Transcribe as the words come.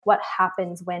what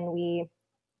happens when we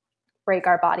break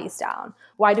our bodies down.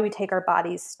 Why do we take our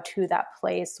bodies to that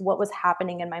place? What was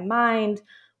happening in my mind?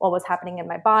 What was happening in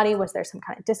my body? Was there some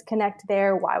kind of disconnect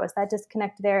there? Why was that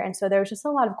disconnect there? And so there was just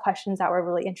a lot of questions that were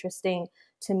really interesting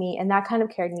to me. And that kind of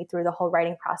carried me through the whole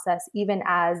writing process, even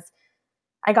as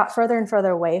I got further and further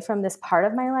away from this part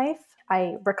of my life.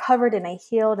 I recovered and I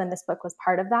healed, and this book was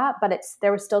part of that. But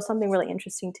there was still something really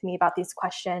interesting to me about these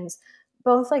questions,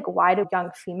 both like, why do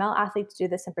young female athletes do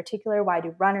this in particular? Why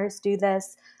do runners do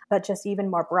this? But just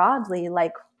even more broadly,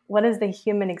 like, what is the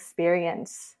human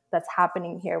experience that's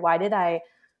happening here? Why did I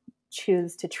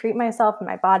choose to treat myself and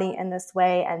my body in this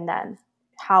way? And then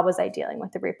how was I dealing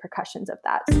with the repercussions of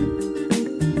that?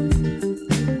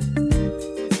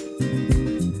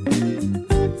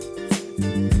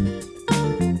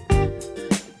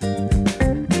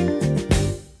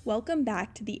 Welcome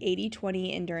back to the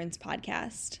 80/20 Endurance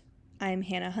Podcast. I'm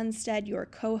Hannah Hunstead, your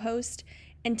co-host,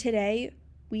 and today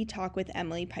we talk with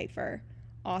Emily Pifer,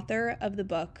 author of the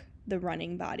book, The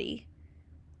Running Body.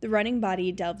 The Running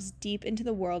Body delves deep into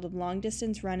the world of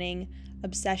long-distance running,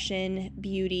 obsession,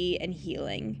 beauty, and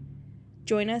healing.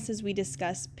 Join us as we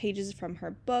discuss pages from her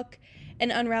book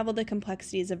and unravel the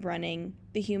complexities of running,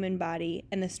 the human body,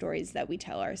 and the stories that we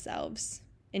tell ourselves.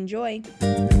 Enjoy!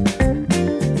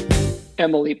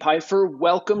 Emily Pifer,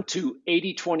 welcome to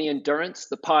 80/20 Endurance,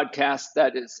 the podcast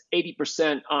that is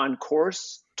 80% on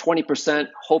course, 20%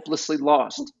 hopelessly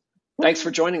lost. Thanks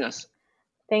for joining us.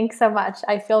 Thanks so much.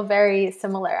 I feel very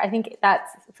similar. I think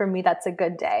for me, that's a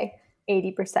good day.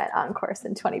 80% on course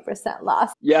and 20%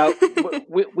 lost. Yeah,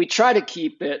 we try to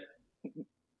keep it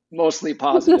mostly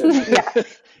positive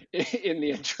in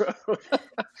the intro.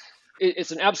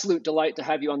 It's an absolute delight to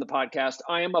have you on the podcast.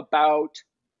 I am about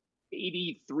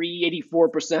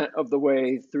 84% of the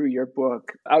way through your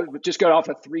book. I just got off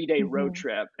a 3-day road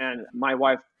trip, and my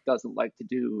wife doesn't like to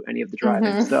do any of the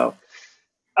driving. So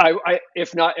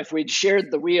if we'd shared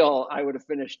the wheel, I would have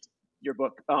finished your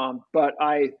book. But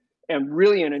I am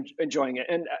really enjoying it.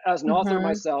 And as an author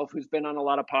myself, who's been on a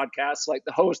lot of podcasts, like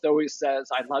the host always says,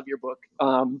 I love your book.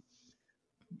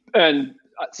 And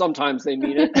sometimes they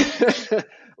mean it.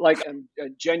 Like, I'm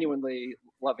genuinely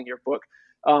loving your book.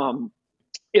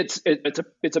 It's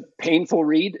a painful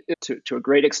read to a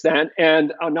great extent,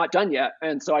 and I'm not done yet.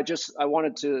 And so I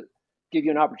wanted to give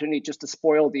you an opportunity just to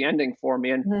spoil the ending for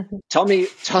me and tell me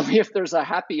if there's a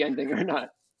happy ending or not.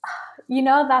 You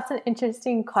know, that's an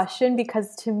interesting question,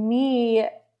 because to me,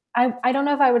 I don't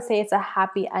know if I would say it's a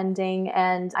happy ending.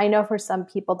 And I know for some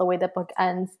people, the way the book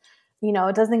ends, you know,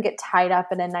 it doesn't get tied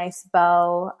up in a nice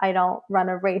bow. I don't run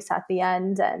a race at the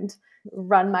end and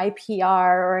run my PR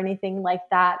or anything like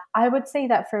that. I would say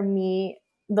that for me,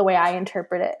 the way I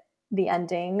interpret it, the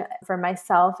ending for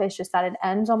myself, is just that it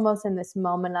ends almost in this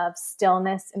moment of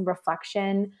stillness and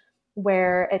reflection,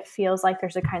 where it feels like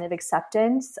there's a kind of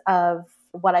acceptance of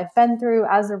what I've been through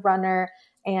as a runner,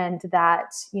 and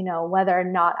that, you know, whether or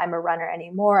not I'm a runner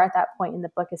anymore at that point in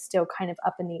the book is still kind of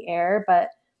up in the air, but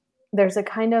there's a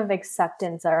kind of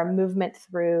acceptance or a movement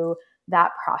through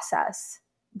that process.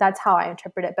 That's how I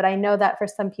interpret it. But I know that for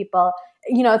some people,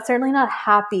 you know, it's certainly not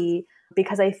happy,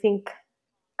 because I think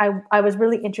I was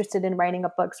really interested in writing a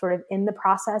book sort of in the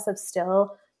process of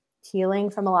still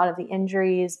healing from a lot of the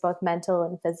injuries, both mental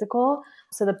and physical.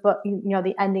 So the book, you know,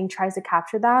 the ending tries to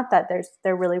capture that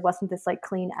there really wasn't this like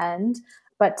clean end.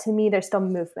 But to me, there's still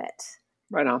movement.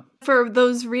 Right on. For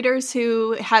those readers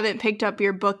who haven't picked up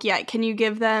your book yet, can you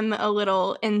give them a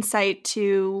little insight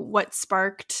to what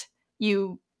sparked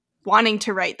you wanting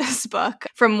to write this book?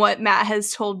 From what Matt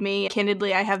has told me,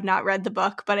 candidly, I have not read the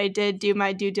book, but I did do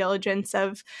my due diligence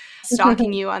of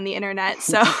stalking you on the internet.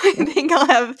 So I think I'll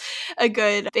have a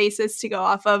good basis to go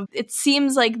off of. It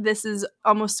seems like this is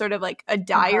almost sort of like a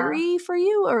diary for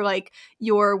you, or like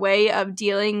your way of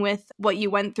dealing with what you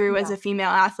went through as a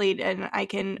female athlete. And I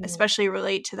can especially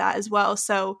relate to that as well.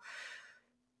 So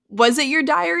was it your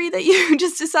diary that you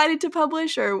just decided to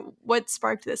publish, or what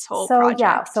sparked this whole project?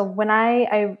 Yeah. So when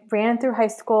I ran through high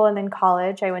school and then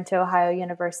college, I went to Ohio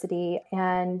University.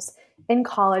 And in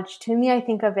college, to me, I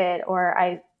think of it,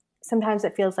 sometimes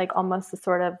it feels like almost a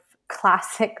sort of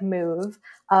classic move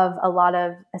of a lot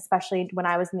of, especially when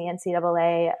I was in the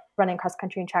NCAA running cross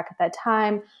country and track at that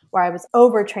time, where I was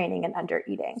overtraining and under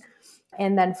eating.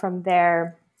 And then from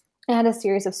there, I had a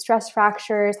series of stress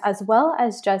fractures, as well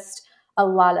as just a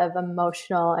lot of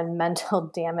emotional and mental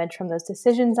damage from those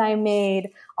decisions I made,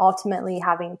 ultimately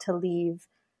having to leave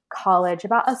college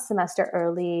about a semester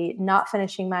early, not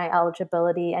finishing my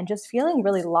eligibility, and just feeling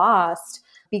really lost,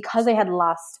 because I had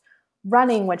lost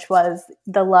running, which was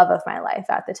the love of my life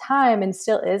at the time and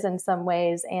still is in some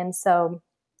ways. And so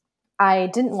I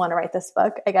didn't want to write this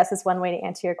book, I guess is one way to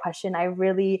answer your question. I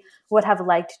really would have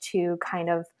liked to kind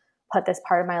of put this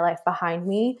part of my life behind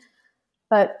me.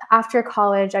 But after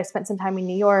college, I spent some time in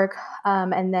New York,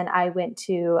 and then I went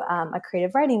to a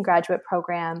creative writing graduate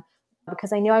program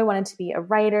because I knew I wanted to be a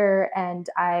writer, and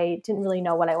I didn't really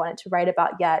know what I wanted to write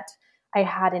about yet. I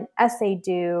had an essay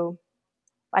due,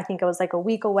 I think it was like a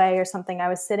week away or something. I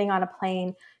was sitting on a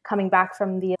plane coming back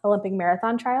from the Olympic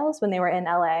marathon trials when they were in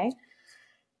LA.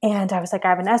 And I was like, I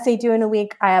have an essay due in a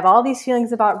week. I have all these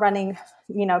feelings about running,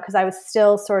 because I was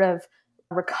still sort of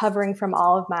recovering from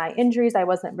all of my injuries. I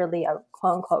wasn't really a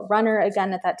quote unquote runner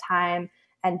again at that time.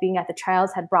 And being at the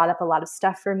trials had brought up a lot of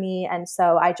stuff for me. And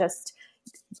so I just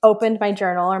opened my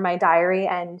journal or my diary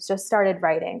and just started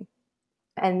writing.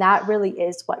 And that really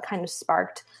is what kind of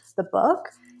sparked the book.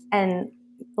 And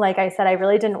like I said, I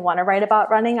really didn't want to write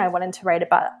about running. I wanted to write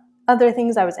about other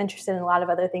things. I was interested in a lot of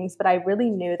other things, but I really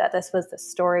knew that this was the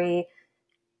story.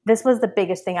 This was the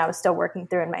biggest thing I was still working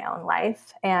through in my own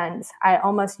life. And I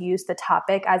almost used the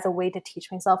topic as a way to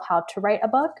teach myself how to write a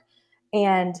book.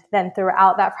 And then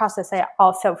throughout that process, I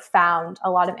also found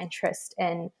a lot of interest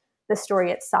in the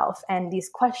story itself and these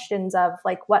questions of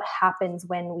like, what happens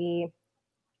when we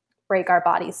break our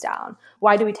bodies down?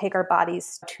 Why do we take our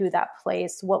bodies to that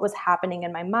place? What was happening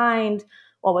in my mind?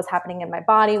 What was happening in my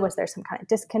body? Was there some kind of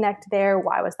disconnect there?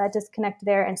 Why was that disconnect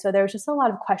there? And so there was just a lot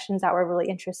of questions that were really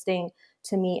interesting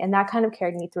to me. And that kind of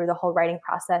carried me through the whole writing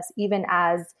process, even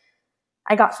as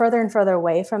I got further and further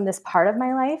away from this part of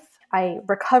my life. I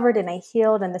recovered and I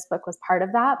healed, and this book was part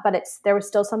of that. But there was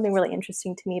still something really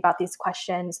interesting to me about these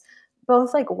questions,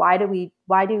 both like why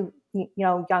do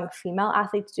young female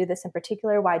athletes do this in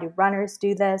particular? Why do runners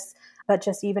do this? But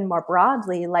just even more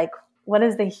broadly, like what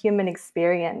is the human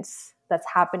experience that's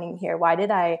happening here? Why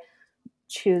did I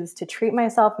choose to treat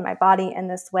myself and my body in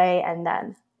this way? And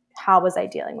then how was I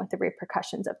dealing with the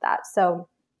repercussions of that? So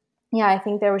yeah, I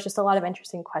think there was just a lot of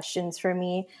interesting questions for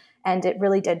me. And it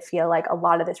really did feel like a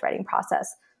lot of this writing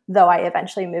process, though I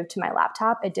eventually moved to my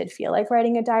laptop, it did feel like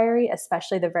writing a diary,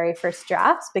 especially the very first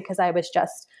drafts, because I was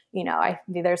just,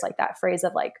 there's like that phrase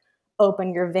of like,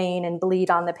 open your vein and bleed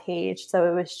on the page. So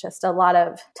it was just a lot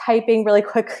of typing really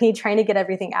quickly, trying to get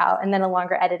everything out, and then a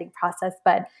longer editing process.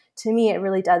 But to me, it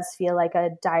really does feel like a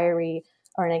diary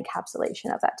or an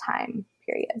encapsulation of that time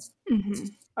period. Mm-hmm.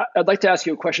 I'd like to ask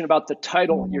you a question about the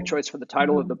title, your choice for the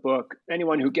title of the book.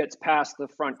 Anyone who gets past the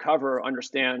front cover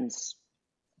understands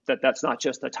that that's not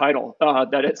just a title,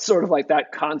 that it's sort of like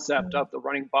that concept of the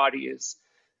running body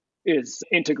is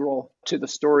integral to the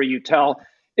story you tell.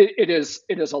 It is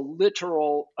a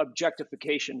literal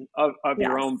objectification of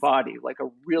your own body, like a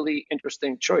really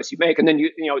interesting choice you make. And then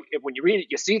when you read it,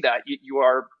 you see that you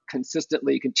are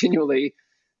consistently, continually,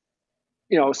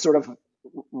 sort of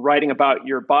writing about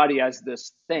your body as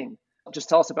this thing. Just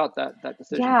tell us about that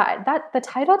decision. Yeah, the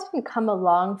title didn't come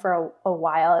along for a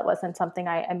while. It wasn't something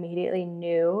I immediately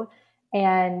knew.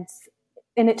 And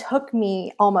it took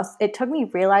me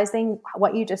realizing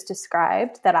what you just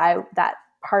described, that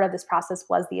part of this process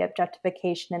was the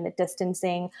objectification and the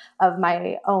distancing of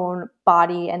my own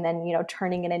body, and then,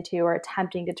 turning it into, or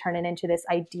attempting to turn it into, this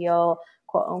ideal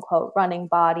quote unquote running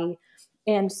body.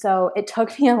 And so it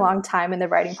took me a long time in the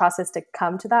writing process to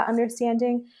come to that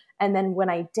understanding. And then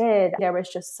when I did, there was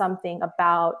just something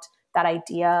about that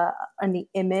idea and the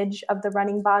image of the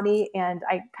running body. And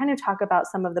I kind of talk about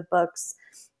some of the books,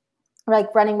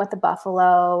 like Running with the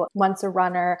Buffalo, Once a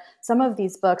Runner, some of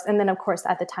these books. And then, of course,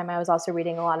 at the time, I was also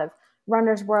reading a lot of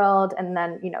Runner's World, and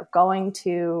then, going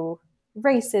to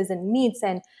races and meets.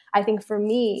 And I think for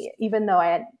me, even though I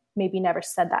had maybe never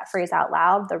said that phrase out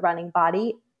loud, the running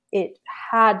body, it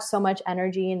had so much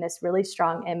energy and this really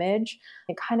strong image.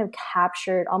 It kind of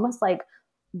captured almost like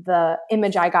the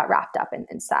image I got wrapped up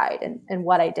inside and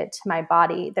what I did to my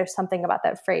body. There's something about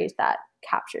that phrase that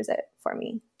captures it for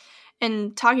me.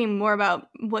 And talking more about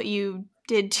what you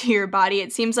did to your body,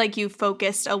 it seems like you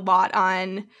focused a lot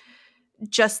on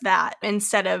just that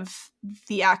instead of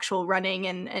the actual running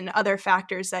and other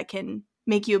factors that can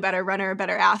make you a better runner, a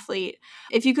better athlete.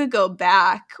 If you could go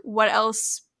back, what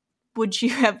else would you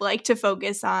have liked to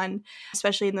focus on,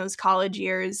 especially in those college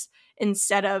years,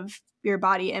 instead of your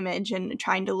body image and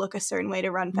trying to look a certain way to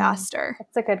run faster?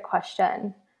 That's a good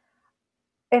question.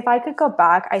 If I could go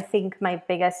back, I think my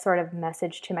biggest sort of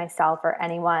message to myself, or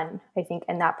anyone, I think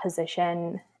in that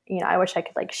position, I wish I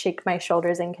could like shake my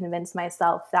shoulders and convince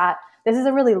myself that this is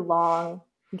a really long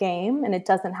game and it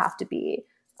doesn't have to be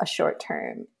a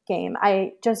short-term game.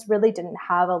 I just really didn't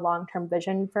have a long-term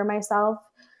vision for myself.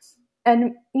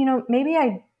 And, maybe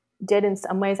I did in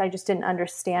some ways. I just didn't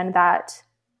understand that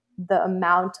the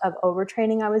amount of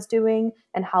overtraining I was doing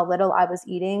and how little I was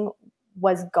eating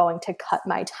was going to cut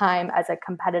my time as a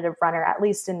competitive runner, at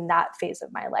least in that phase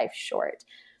of my life, short.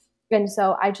 And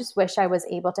so I just wish I was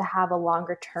able to have a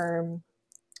longer term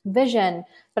vision.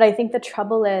 But I think the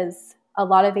trouble is a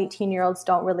lot of 18-year-olds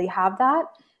don't really have that.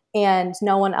 And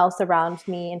no one else around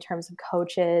me in terms of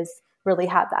coaches really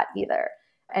had that either.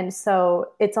 And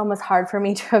so it's almost hard for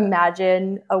me to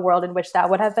imagine a world in which that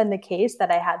would have been the case,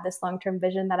 that I had this long-term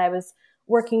vision that I was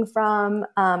working from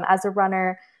as a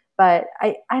runner. But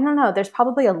I don't know. There's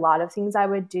probably a lot of things I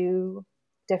would do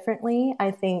differently. I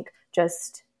think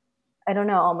just, I don't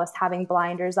know, almost having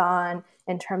blinders on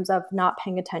in terms of not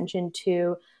paying attention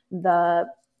to the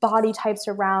body types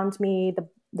around me,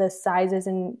 the sizes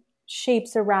and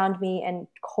shapes around me, and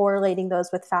correlating those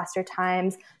with faster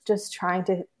times, just trying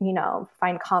to,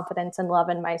 find confidence and love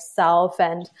in myself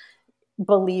and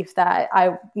belief that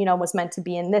I, was meant to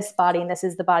be in this body, and this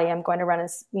is the body I'm going to run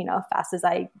as, fast as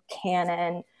I can.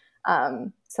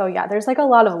 And so yeah, there's like a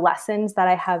lot of lessons that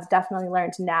I have definitely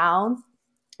learned now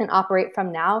and operate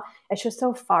from now. It's just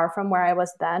so far from where I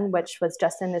was then, which was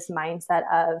just in this mindset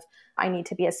of I need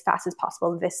to be as fast as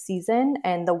possible this season.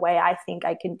 And the way I think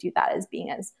I can do that is being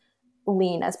as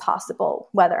lean as possible,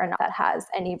 whether or not that has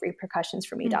any repercussions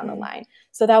for me down the line.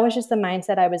 So that was just the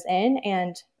mindset I was in.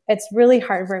 And it's really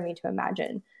hard for me to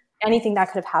imagine anything that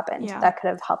could have happened that could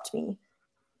have helped me,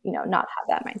 not have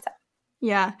that mindset.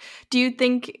 Yeah. Do you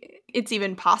think it's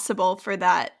even possible for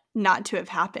that not to have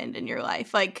happened in your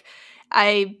life? Like,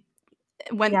 I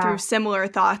went through similar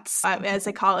thoughts as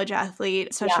a college athlete,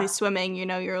 especially swimming.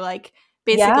 You're like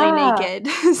basically naked,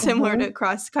 similar to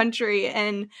cross country.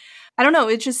 And I don't know,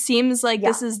 it just seems like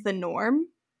this is the norm.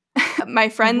 My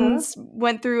friends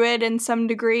went through it in some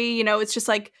degree. It's just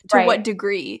like, to what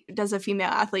degree does a female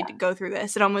athlete go through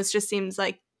this? It almost just seems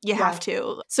like you have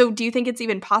to. So do you think it's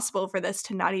even possible for this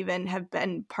to not even have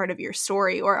been part of your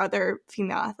story or other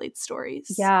female athletes'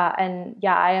 stories? Yeah. And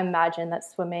I imagine that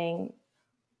swimming,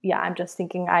 I'm just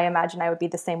thinking, I imagine I would be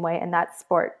the same way in that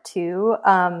sport too.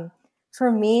 For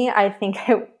me, I think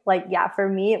for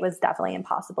me, it was definitely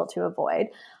impossible to avoid.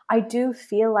 I do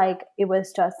feel like it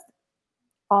was just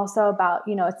also about,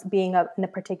 it's being in a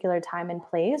particular time and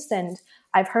place. And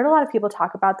I've heard a lot of people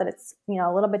talk about that it's,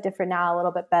 a little bit different now, a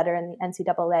little bit better in the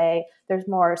NCAA. There's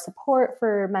more support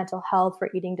for mental health, for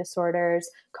eating disorders.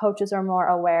 Coaches are more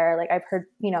aware. Like I've heard,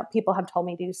 people have told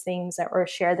me these things or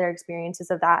share their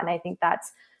experiences of that. And I think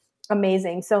that's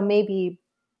amazing. So maybe,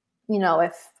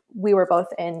 if we were both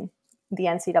in the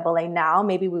NCAA now,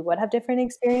 maybe we would have different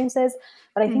experiences.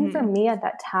 But I think for me at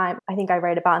that time, I think I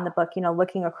write about in the book,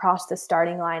 looking across the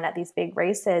starting line at these big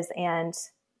races and,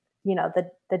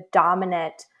 the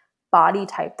dominant body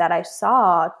type that I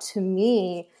saw, to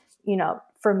me,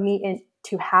 for me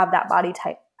to have that body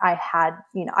type, I had,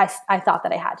 I thought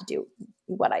that I had to do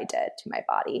what I did to my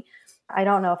body. I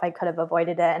don't know if I could have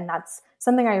avoided it. And that's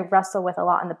something I wrestle with a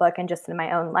lot in the book and just in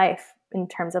my own life, in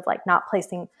terms of like not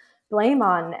placing blame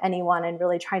on anyone and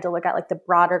really trying to look at like the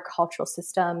broader cultural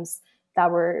systems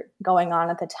that were going on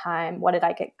at the time. What did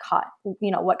I get caught?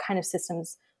 What kind of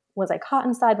systems was I caught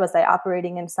inside? Was I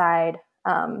operating inside?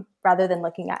 Rather than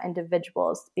looking at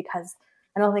individuals, because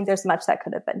I don't think there's much that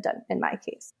could have been done in my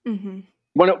case.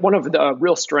 One of the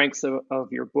real strengths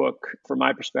of your book, from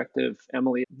my perspective,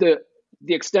 Emily, the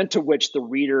extent to which the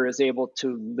reader is able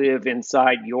to live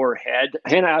inside your head.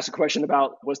 Hannah asked a question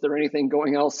about, was there anything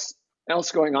else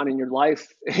going on in your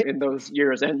life in those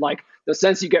years? And like the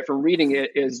sense you get from reading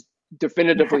it is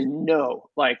definitively no.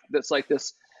 Like that's like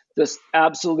this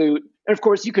absolute, and of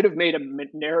course you could have made a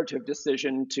narrative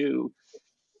decision to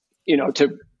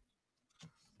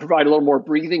provide a little more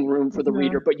breathing room for the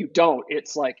reader, but you don't.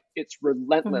 It's like, it's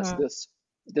relentless,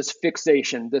 this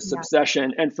fixation, this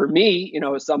obsession. And for me,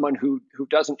 as someone who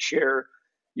doesn't share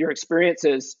your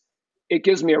experiences, it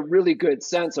gives me a really good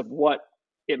sense of what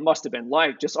it must have been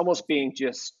like, just almost being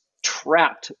just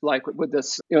trapped, like with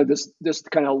this, this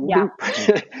kind of loop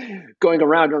going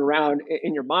around and around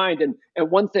in your mind.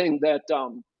 And one thing that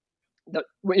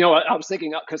I was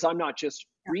thinking, because I'm not just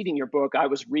reading your book, I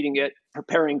was reading it,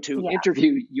 preparing to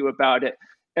interview you about it.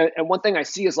 And one thing I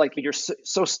see is like you're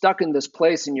so stuck in this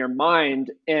place in your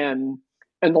mind, and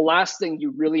the last thing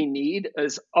you really need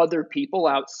is other people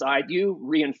outside you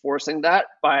reinforcing that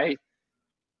by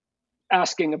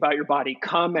asking about your body,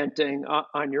 commenting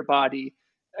on your body.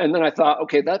 And then I thought,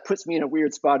 okay, that puts me in a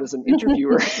weird spot as an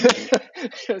interviewer.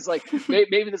 It's like,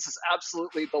 maybe this is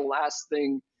absolutely the last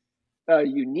thing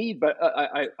you need. But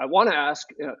I want to ask,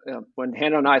 when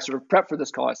Hannah and I sort of prepped for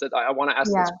this call, I said, I want to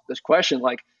ask this question.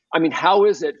 Like, I mean, how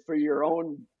is it for your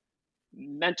own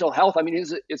mental health? I mean,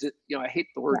 is it, I hate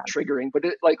the word triggering, but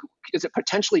is it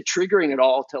potentially triggering at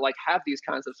all to like have these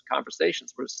kinds of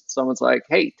conversations where someone's like,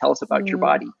 hey, tell us about your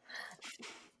body?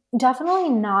 Definitely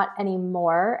not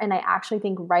anymore. And I actually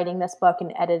think writing this book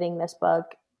and editing this book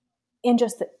and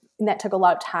that took a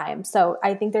lot of time. So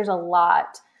I think there's a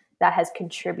lot that has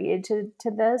contributed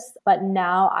to this, but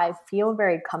now I feel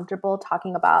very comfortable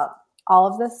talking about all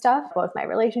of this stuff, both my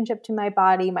relationship to my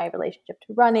body, my relationship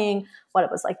to running, what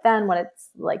it was like then, what it's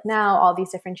like now, all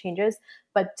these different changes.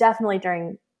 But definitely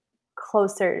during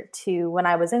closer to when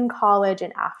I was in college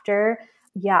and after,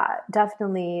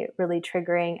 definitely really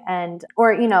triggering.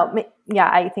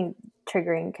 I think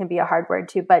triggering can be a hard word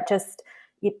too, but just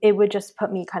it would just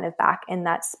put me kind of back in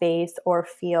that space or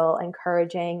feel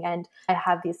encouraging. And I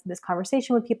have this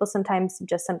conversation with people sometimes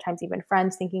even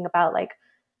friends, thinking about like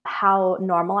how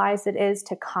normalized it is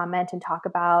to comment and talk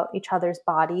about each other's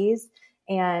bodies,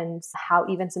 and how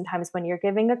even sometimes when you're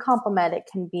giving a compliment, it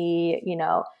can be,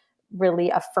 really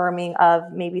affirming of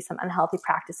maybe some unhealthy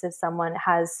practices someone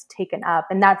has taken up.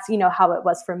 And that's, how it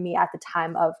was for me at the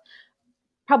time of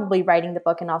probably writing the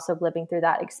book and also living through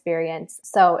that experience.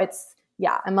 So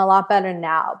I'm a lot better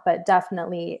now, but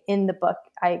definitely in the book,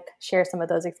 I share some of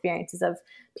those experiences of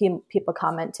people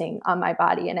commenting on my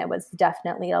body. And it was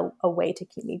definitely a way to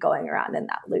keep me going around in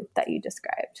that loop that you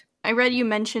described. I read you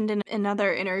mentioned in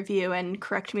another interview, and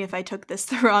correct me if I took this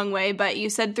the wrong way, but you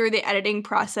said through the editing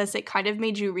process, it kind of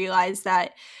made you realize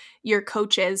that your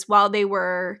coaches, while they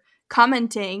were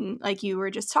commenting, like you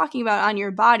were just talking about, on your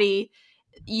body,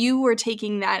 you were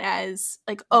taking that as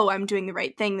like, oh, I'm doing the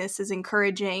right thing. This is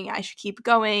encouraging. I should keep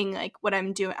going. Like what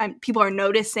I'm doing, people are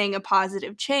noticing a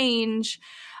positive change.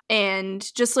 And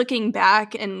just looking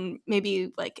back, and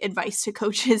maybe like advice to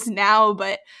coaches now,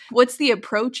 but what's the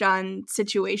approach on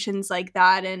situations like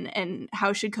that? And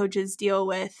how should coaches deal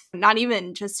with not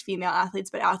even just female athletes,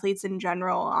 but athletes in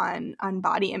general on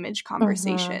body image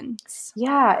conversations? Mm-hmm.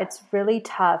 Yeah, it's really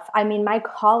tough. I mean, my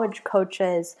college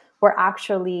coaches were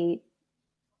actually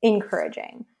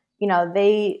encouraging.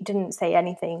 They didn't say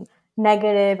anything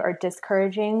negative or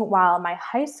discouraging, while my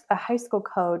high school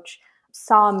coach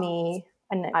saw me,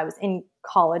 and I was in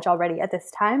college already at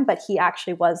this time, but he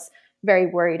actually was very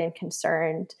worried and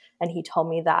concerned. And he told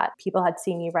me that people had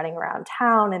seen me running around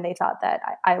town and they thought that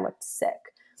I looked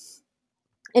sick.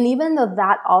 And even though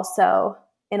that also,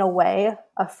 in a way,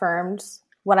 affirmed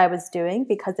what I was doing,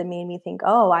 because it made me think,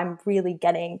 oh, I'm really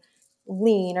getting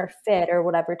lean or fit or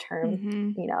whatever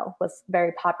term, was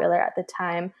very popular at the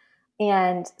time.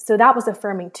 And so that was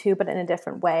affirming too, but in a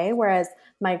different way. Whereas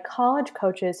my college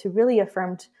coaches, who really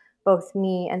affirmed both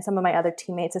me and some of my other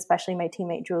teammates, especially my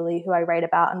teammate Julie, who I write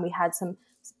about, and we had some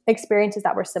experiences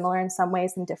that were similar in some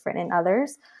ways and different in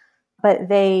others, but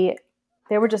they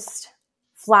were just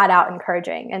flat out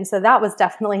encouraging. And so that was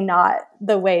definitely not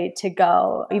the way to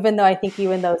go. Even though I think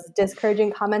even those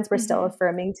discouraging comments were still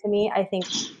affirming to me, I think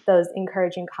those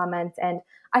encouraging comments, and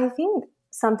I think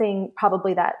something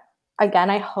probably that,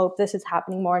 again, I hope this is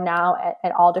happening more now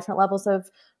at all different levels of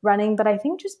running, but I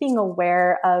think just being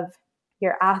aware of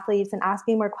your athletes and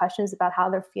asking more questions about how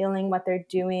they're feeling, what they're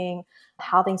doing,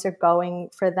 how things are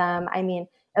going for them. I mean,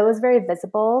 it was very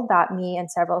visible that me and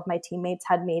several of my teammates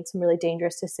had made some really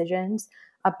dangerous decisions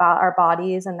about our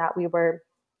bodies and that we were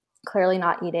clearly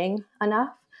not eating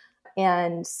enough.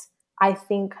 And I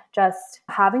think just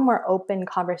having more open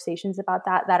conversations about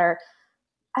that are,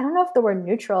 I don't know if the word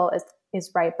neutral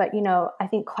is right, but I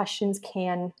think questions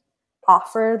can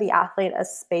offer the athlete a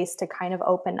space to kind of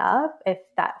open up if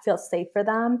that feels safe for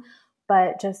them.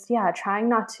 But just, trying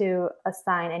not to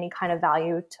assign any kind of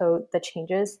value to the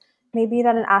changes maybe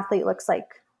that an athlete looks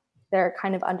like they're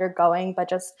kind of undergoing, but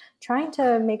just trying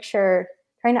to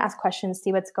ask questions,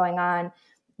 see what's going on,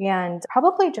 and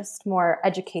probably just more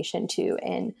education too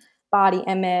in body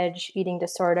image, eating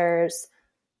disorders,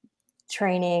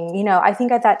 training. I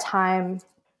think at that time,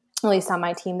 at least on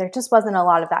my team, there just wasn't a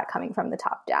lot of that coming from the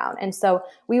top down. And so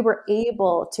we were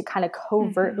able to kind of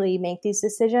covertly make these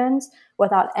decisions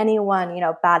without anyone,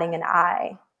 batting an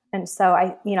eye. And so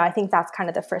I think that's kind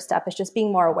of the first step, is just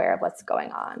being more aware of what's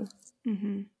going on.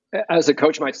 Mm-hmm. As a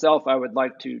coach myself, I would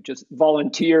like to just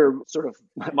volunteer sort of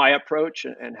my approach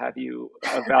and have you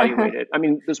evaluate it. I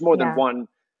mean, there's more than one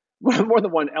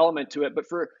element to it, but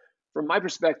from my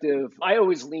perspective, I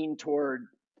always lean toward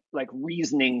like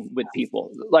reasoning with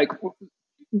people, like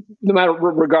no matter,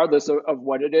 regardless of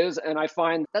what it is. And I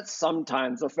find that's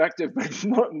sometimes effective,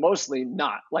 but mostly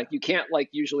not. Like you can't like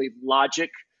usually logic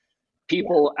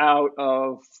people out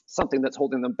of something that's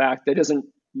holding them back that isn't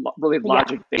really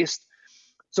logic based.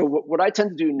 So what I tend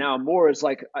to do now more is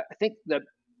like, I think that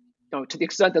to the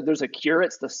extent that there's a cure,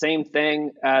 it's the same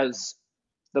thing as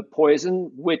the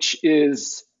poison, which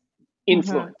is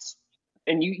influence.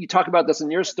 And you talk about this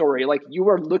in your story, like you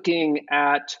are looking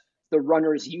at the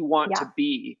runners you want to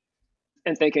be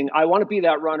and thinking, I want to be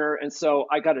that runner. And so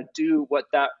I got to do what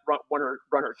that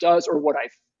runner does, or what I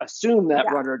assume that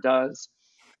runner does.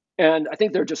 And I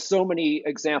think there are just so many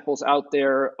examples out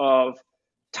there of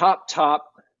top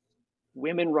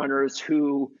women runners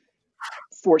who,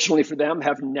 fortunately for them,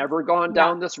 have never gone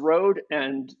down this road.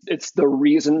 And it's the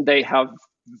reason they have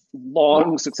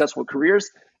long, successful careers.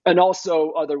 And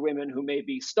also other women who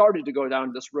maybe started to go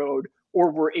down this road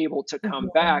or were able to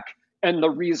come back. And the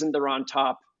reason they're on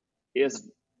top is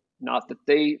not that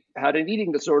they had an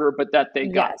eating disorder, but that they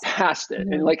got past it.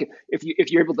 And like,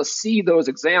 if you're able to see those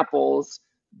examples,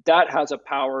 that has a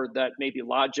power that maybe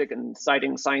logic and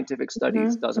citing scientific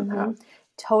studies doesn't have.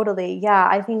 Totally. Yeah.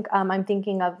 I think I'm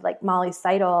thinking of like Molly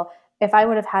Seidel. If I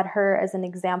would have had her as an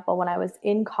example when I was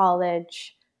in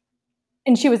college,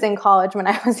 and she was in college when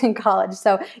I was in college.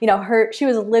 So, she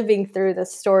was living through the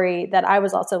story that I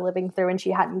was also living through, and she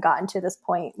hadn't gotten to this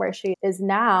point where she is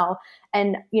now.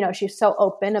 And, she's so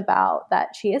open about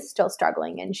that she is still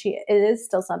struggling, and it is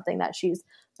still something that she's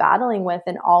battling with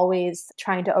and always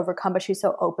trying to overcome, but she's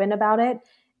so open about it.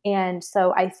 And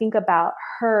so I think about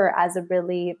her as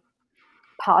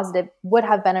would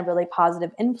have been a really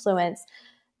positive influence,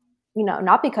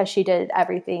 not because she did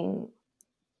everything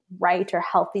right or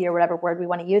healthy or whatever word we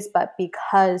want to use, but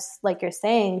because, like you're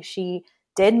saying, she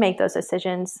did make those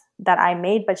decisions that I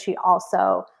made, but she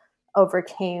also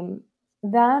overcame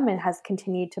them and has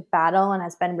continued to battle and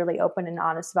has been really open and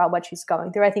honest about what she's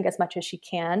going through, I think, as much as she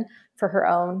can for her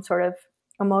own sort of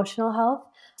emotional health.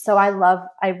 So I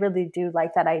really do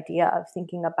like that idea of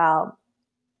thinking about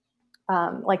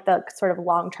like the sort of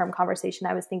long-term conversation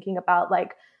I was thinking about,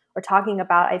 like we're talking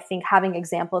about, I think having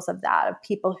examples of that, of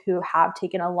people who have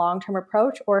taken a long-term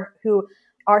approach or who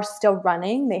are still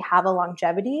running, they have a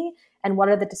longevity, and what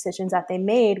are the decisions that they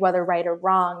made, whether right or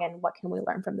wrong, and what can we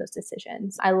learn from those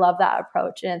decisions? I love that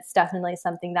approach, and it's definitely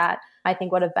something that I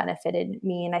think would have benefited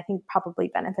me, and I think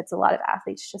probably benefits a lot of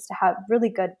athletes, just to have really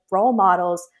good role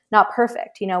models, not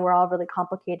perfect. We're all really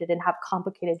complicated and have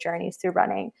complicated journeys through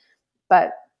running,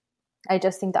 but I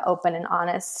just think the open and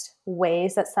honest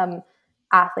ways that some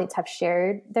athletes have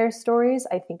shared their stories,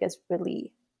 I think, is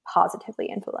really positively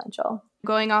influential.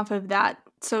 Going off of that,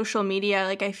 social media,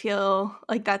 like I feel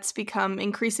like that's become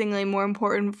increasingly more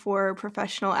important for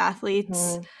professional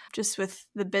athletes, just with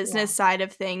the business side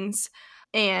of things.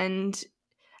 And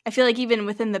I feel like even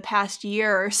within the past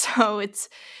year or so,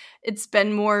 it's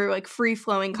been more like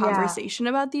free-flowing conversation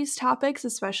about these topics,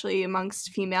 especially amongst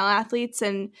female athletes.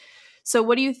 And so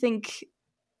what do you think,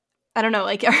 I don't know,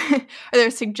 like, are there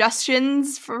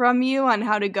suggestions from you on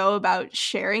how to go about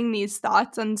sharing these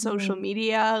thoughts on social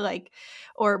media? Like,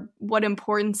 or what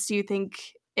importance do you think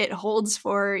it holds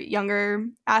for younger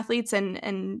athletes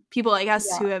and people like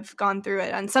us who have gone through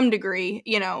it on some degree,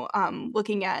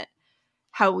 looking at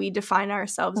how we define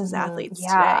ourselves as athletes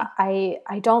today?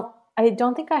 I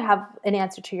don't think I have an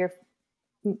answer to your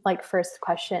like first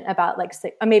question about like,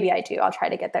 maybe I do, I'll try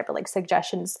to get there, but like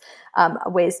suggestions,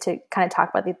 ways to kind of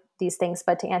talk about these things.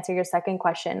 But to answer your second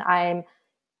question, I've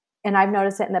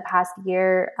noticed it in the past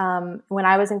year, when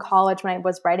I was in college, when I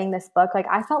was writing this book, like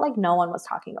I felt like no one was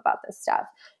talking about this stuff.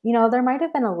 There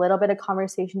might've been a little bit of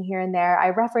conversation here and there. I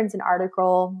referenced an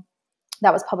article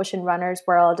that was published in Runner's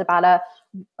World about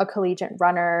a collegiate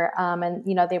runner. And,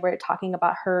 they were talking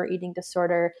about her eating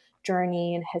disorder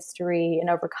journey and history and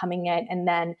overcoming it. And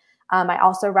then I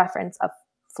also referenced a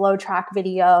flow track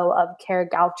video of Kara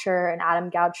Goucher and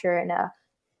Adam Goucher in a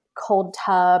cold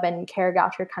tub. And Kara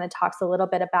Goucher kind of talks a little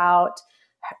bit about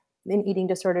an eating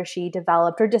disorder she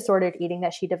developed, or disordered eating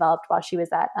that she developed while she was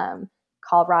at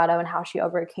Colorado, and how she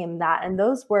overcame that. And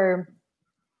those were,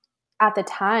 at the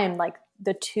time, like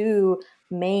the two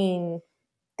main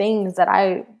things that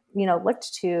I,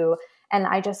 looked to. And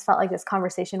I just felt like this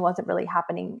conversation wasn't really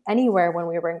happening anywhere when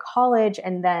we were in college.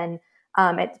 And then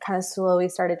it kind of slowly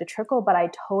started to trickle. But I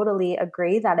totally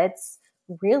agree that it's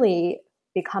really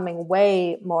becoming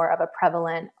way more of a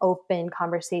prevalent, open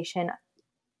conversation.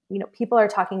 People are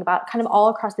talking about kind of all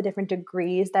across the different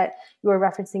degrees that you were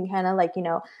referencing, Hannah, like,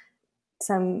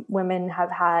 some women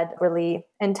have had really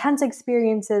intense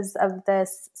experiences of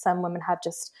this. Some women have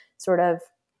just sort of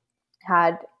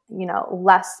had,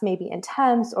 less maybe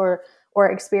intense or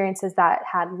experiences that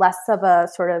had less of a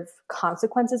sort of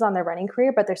consequences on their running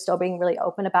career, but they're still being really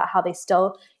open about how they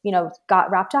still,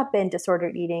 got wrapped up in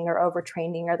disordered eating or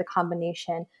overtraining or the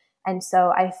combination. And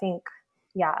so I think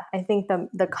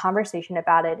the conversation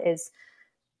about it is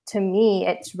to me,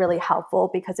 it's really helpful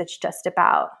because it's just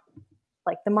about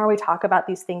like the more we talk about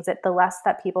these things, the less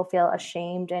that people feel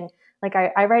ashamed. And like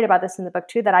I write about this in the book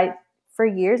too, that for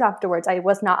years afterwards, I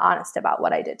was not honest about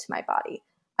what I did to my body.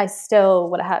 I still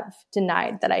would have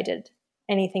denied that I did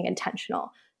anything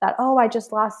intentional, that, oh, I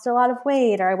just lost a lot of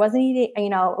weight, or I wasn't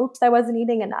eating, oops, I wasn't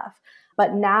eating enough.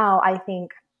 But now I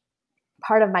think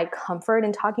part of my comfort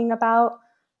in talking about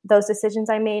those decisions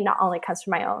I made not only comes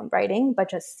from my own writing, but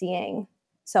just seeing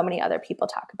so many other people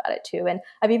talk about it too. And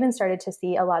I've even started to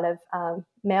see a lot of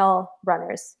male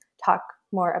runners talk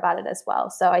more about it as well.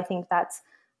 So I think that's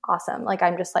awesome. Like,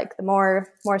 I'm just like, the more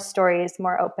stories,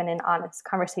 more open and honest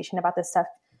conversation about this stuff,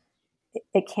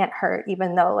 it can't hurt,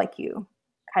 even though, like you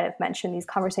kind of mentioned, these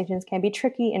conversations can be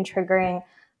tricky and triggering.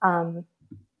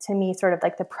 To me, sort of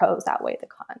like the pros outweigh the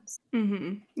cons.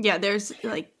 Mm-hmm. Yeah,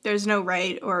 there's no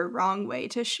right or wrong way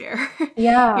to share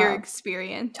your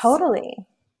experience. Totally.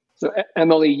 So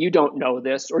Emily, you don't know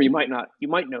this, or you might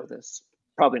know this,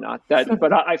 probably not,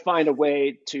 but I find a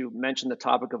way to mention the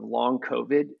topic of long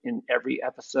COVID in every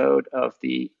episode of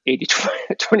the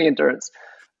 80-20 Endurance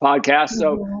podcast.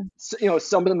 So,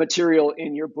 some of the material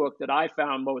in your book that I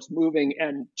found most moving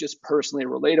and just personally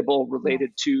relatable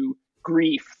related to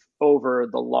grief over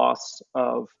the loss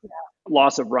of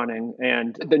running,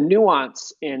 and the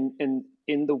nuance in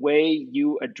the way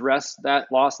you address that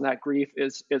loss and that grief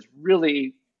is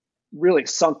really, really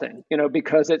something,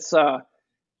 because it's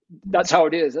that's how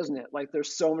it is, isn't it? Like,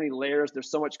 there's so many layers,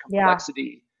 there's so much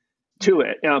complexity to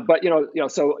it. But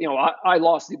I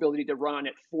lost the ability to run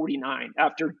at 49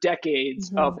 after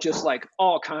decades of just like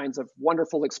all kinds of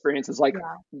wonderful experiences. Like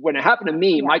when it happened to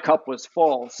me, my cup was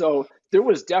full. So there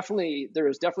has definitely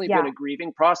been a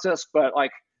grieving process, but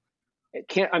like, it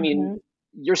can't, I mean,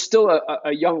 you're still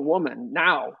a young woman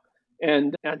now.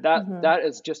 And that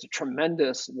is just a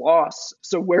tremendous loss.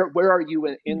 So where are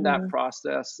you in that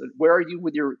process? Where are you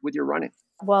with your running?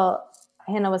 Well,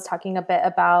 Hannah was talking a bit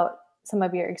about some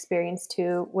of your experience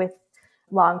too with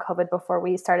long COVID before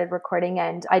we started recording,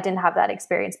 and I didn't have that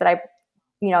experience, but I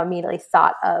immediately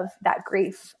thought of that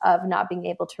grief of not being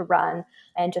able to run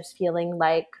and just feeling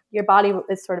like your body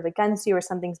is sort of against you, or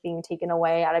something's being taken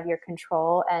away out of your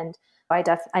control. And I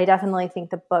definitely think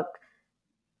the book,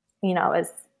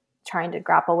 is trying to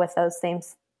grapple with those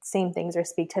same things, or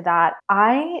speak to that.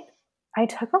 I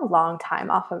took a long time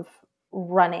off of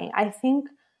running. I think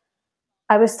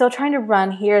I was still trying to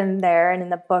run here and there. And in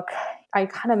the book, I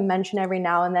kind of mention every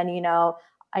now and then,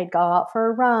 I'd go out for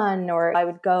a run, or I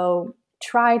would go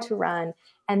try to run.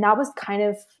 And that was kind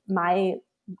of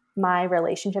my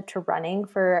relationship to running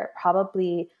for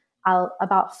probably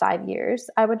about 5 years,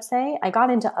 I would say. I got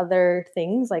into other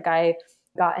things. Like, I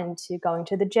got into going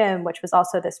to the gym, which was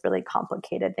also this really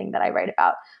complicated thing that I write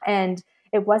about. And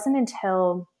it wasn't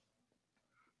until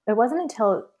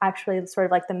actually sort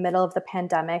of like the middle of the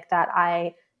pandemic that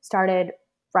I started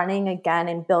running again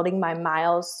and building my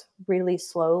miles really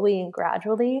slowly and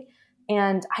gradually.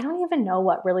 And I don't even know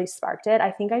what really sparked it.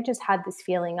 I think I just had this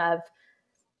feeling of,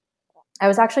 I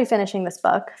was actually finishing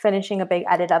a big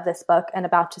edit of this book and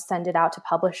about to send it out to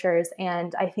publishers.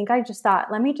 And I think I just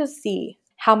thought, let me just see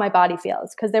how my body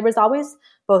feels. Because there was always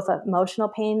both emotional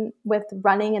pain with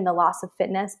running and the loss of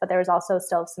fitness, but there was also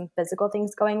still some physical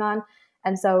things going on.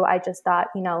 And so I just thought,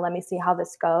 let me see how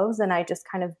this goes. And I just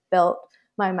kind of built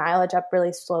my mileage up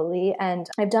really slowly. And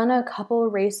I've done a couple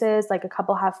races, like a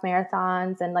couple half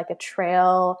marathons and like a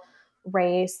trail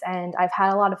race. And I've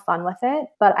had a lot of fun with it.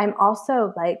 But I'm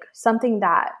also like, something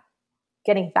that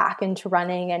getting back into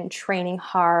running and training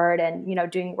hard and,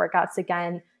 doing workouts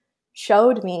again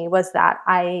showed me was that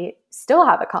I still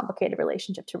have a complicated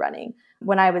relationship to running.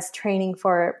 When I was training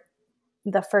for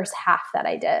the first half that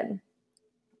I did,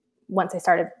 once I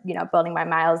started, building my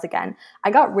miles again,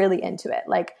 I got really into it.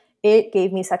 Like, it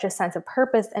gave me such a sense of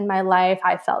purpose in my life.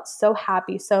 I felt so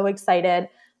happy, so excited.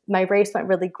 My race went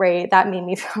really great. That made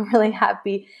me feel really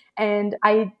happy. And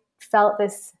I felt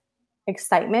this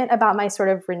excitement about my sort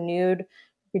of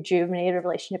rejuvenated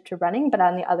relationship to running. But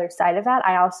on the other side of that,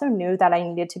 I also knew that I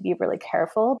needed to be really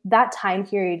careful. That time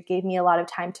period gave me a lot of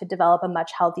time to develop a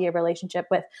much healthier relationship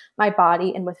with my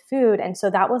body and with food. And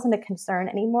so that wasn't a concern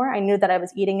anymore. I knew that I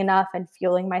was eating enough and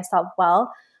fueling myself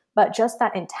well, but just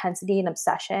that intensity and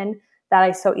obsession that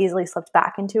I so easily slipped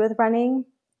back into with running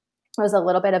was a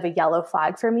little bit of a yellow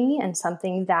flag for me, and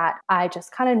something that I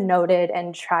just kind of noted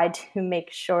and tried to make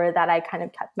sure that I kind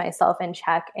of kept myself in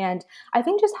check. And I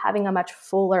think just having a much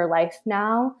fuller life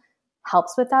now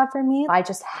helps with that for me. I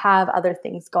just have other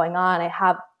things going on. I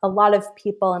have a lot of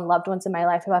people and loved ones in my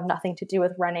life who have nothing to do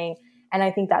with running. And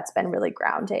I think that's been really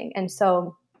grounding. And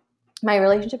so my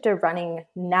relationship to running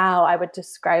now, I would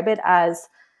describe it as,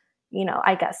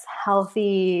 I guess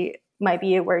healthy might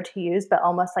be a word to use, but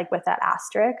almost like with that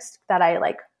asterisk that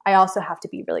I also have to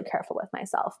be really careful with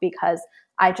myself because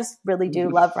I just really do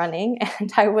love running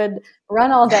and I would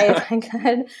run all day if I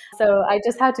could. So I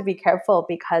just have to be careful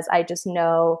because I just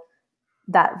know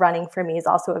that running for me is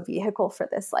also a vehicle for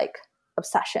this like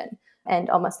obsession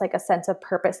and almost like a sense of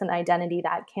purpose and identity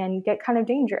that can get kind of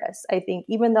dangerous. I think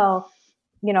even though,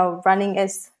 running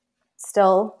is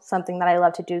still something that I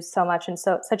love to do so much and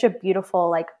so such a beautiful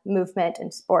like movement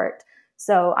and sport.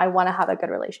 So I want to have a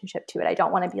good relationship to it. I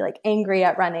don't want to be like angry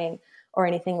at running or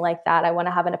anything like that. I want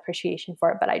to have an appreciation for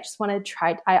it, but I just want to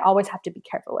try. I always have to be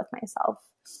careful with myself.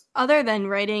 Other than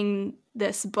writing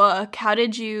this book, how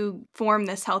did you form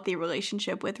this healthy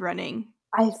relationship with running?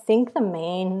 I think the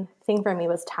main thing for me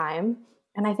was time.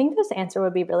 And I think this answer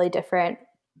would be really different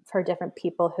for different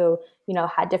people who,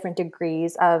 had different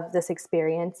degrees of this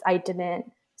experience. I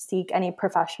didn't seek any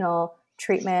professional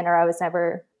treatment, or I was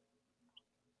never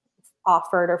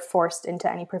offered or forced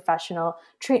into any professional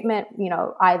treatment,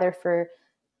 either for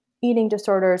eating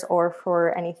disorders or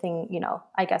for anything,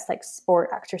 I guess like sport,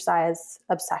 exercise,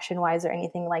 obsession wise, or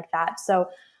anything like that. So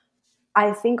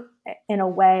I think in a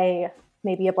way,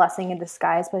 maybe a blessing in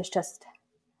disguise was just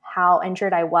how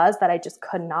injured I was that I just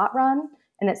could not run.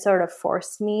 And it sort of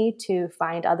forced me to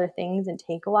find other things and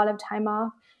take a lot of time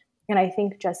off. And I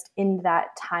think just in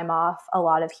that time off, a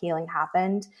lot of healing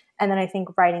happened. And then I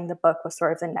think writing the book was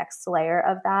sort of the next layer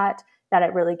of that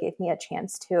it really gave me a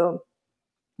chance to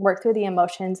work through the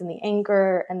emotions and the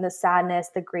anger and the sadness,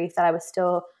 the grief that I was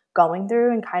still going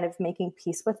through and kind of making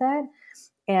peace with it.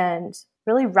 And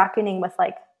really reckoning with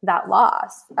like that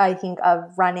loss, I think,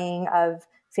 of running, of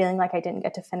feeling like I didn't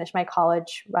get to finish my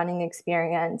college running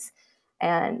experience.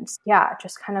 And yeah,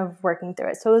 just kind of working through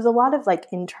it. So it was a lot of like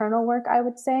internal work, I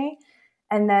would say.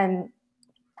 And then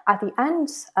at the end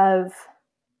of,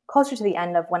 closer to the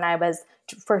end of when I was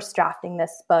first drafting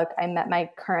this book, I met my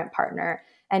current partner,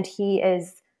 and he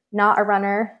is not a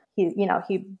runner. He's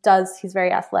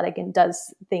very athletic and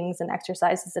does things and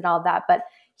exercises and all that, but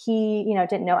he,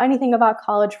 didn't know anything about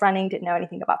college running, didn't know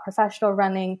anything about professional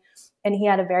running. And he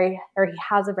has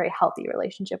a very healthy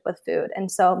relationship with food.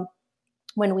 And so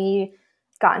when we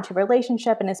got into a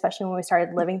relationship, and especially when we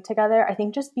started living together, I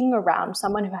think just being around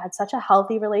someone who had such a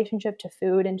healthy relationship to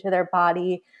food and to their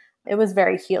body, it was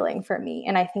very healing for me.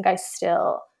 And I think I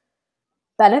still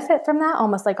benefit from that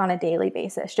almost like on a daily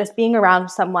basis, just being around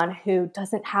someone who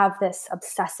doesn't have this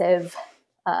obsessive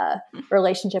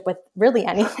relationship with really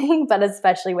anything, but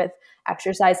especially with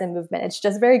exercise and movement. It's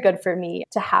just very good for me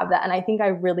to have that. And I think I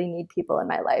really need people in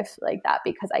my life like that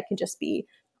because I can just be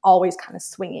always kind of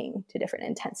swinging to different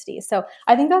intensities. So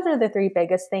I think those are the three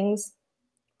biggest things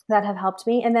that have helped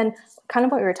me. And then kind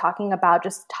of what we were talking about,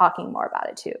 just talking more about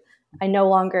it too. I no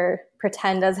longer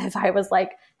pretend as if I was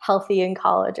like healthy in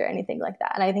college or anything like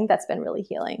that. And I think that's been really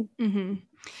healing. Mm-hmm.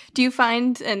 Do you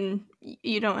find, and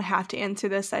you don't have to answer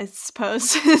this, I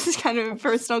suppose, this is kind of a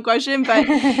personal question,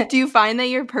 but do you find that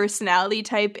your personality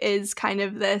type is kind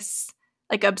of this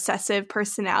like obsessive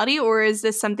personality, or is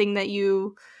this something that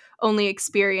you only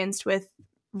experienced with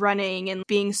running and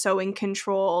being so in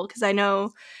control? Because I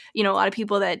know, a lot of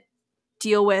people that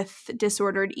deal with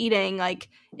disordered eating, like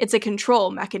it's a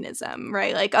control mechanism,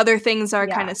 right? Like other things are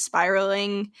kind of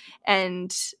spiraling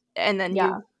and then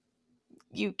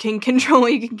you can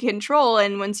control,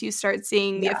 and once you start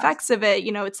seeing the effects of it,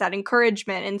 it's that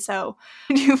encouragement. And so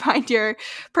do you find your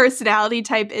personality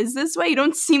type is this way? You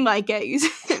don't seem like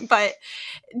it, but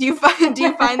do you find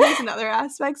this in other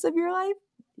aspects of your life?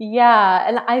 Yeah.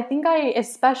 And I think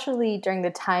especially during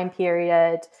the time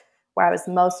period where I was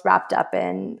most wrapped up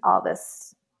in all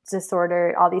these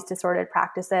disordered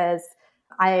practices,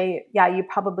 you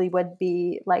probably would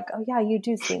be like, oh yeah, you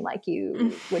do seem like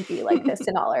you would be like this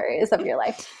in all areas of your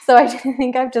life. So I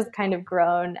think I've just kind of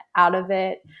grown out of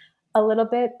it a little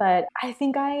bit, but I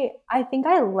think I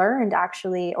learned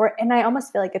actually, and I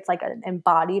almost feel like it's like an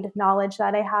embodied knowledge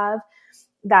that I have,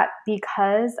 that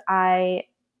because I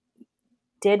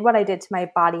did what I did to my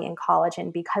body in college,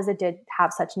 and because it did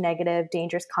have such negative,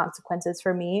 dangerous consequences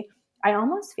for me, I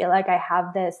almost feel like I have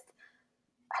this,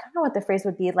 I don't know what the phrase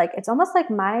would be, like it's almost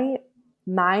like my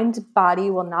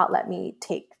body will not let me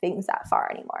take things that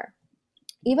far anymore.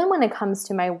 Even when it comes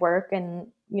to my work and,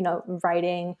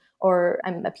 writing, or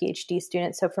I'm a PhD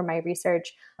student, so for my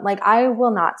research, like I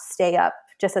will not stay up,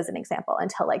 just as an example,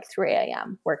 until like 3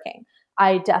 a.m. working.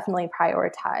 I definitely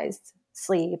prioritize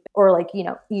sleep or like,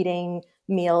 eating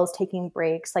meals, taking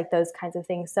breaks, like those kinds of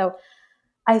things. So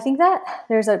I think that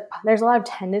there's a lot of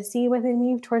tendency within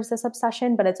me towards this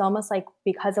obsession, but it's almost like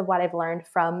because of what I've learned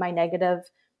from my negative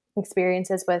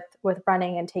experiences with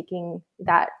running and taking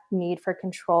that need for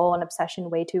control and obsession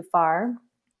way too far.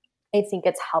 I think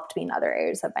it's helped me in other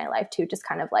areas of my life too, just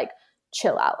kind of like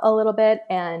chill out a little bit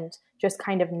and just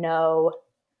kind of know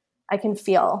I can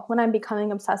feel when I'm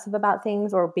becoming obsessive about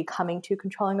things or becoming too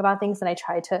controlling about things. And I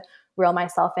try to reel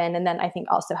myself in. And then I think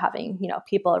also having,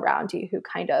 people around you who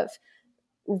kind of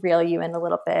reel you in a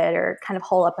little bit or kind of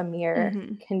hold up a mirror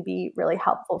can be really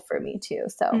helpful for me too.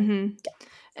 So, yeah.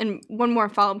 And one more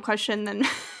follow-up question, then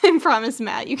I promise,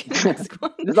 Matt, you can ask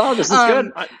one. This is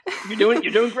good.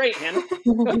 You're doing great, Hannah.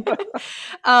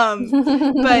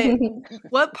 But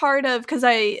what part of, because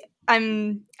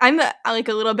I'm like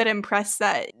a little bit impressed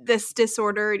that this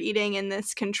disordered eating and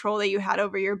this control that you had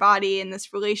over your body and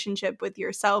this relationship with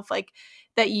yourself, like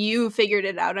that you figured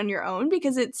it out on your own,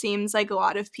 because it seems like a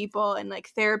lot of people, and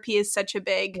like therapy is such a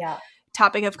big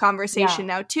topic of conversation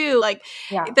now too. Like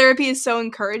therapy is so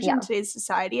encouraged in today's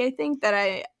society, I think,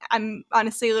 that I'm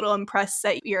honestly a little impressed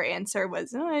that your answer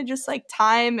was just like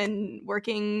time and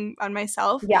working on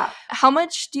myself. How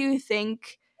much do you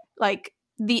think like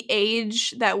the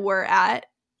age that we're at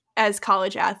as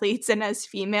college athletes and as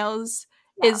females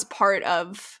is part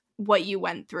of what you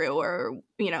went through, or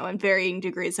in varying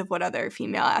degrees of what other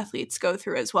female athletes go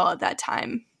through as well at that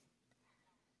time?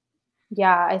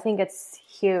 Yeah, I think it's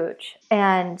huge.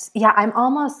 And I'm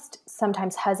almost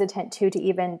sometimes hesitant too to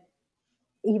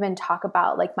even talk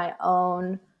about like my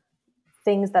own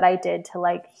things that I did to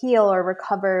like heal or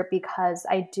recover, because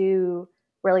I do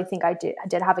really think I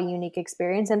did have a unique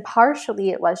experience. And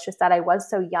partially it was just that I was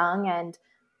so young, and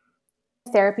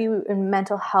therapy and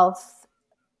mental health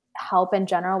help in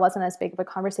general wasn't as big of a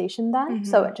conversation then.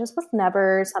 So it just was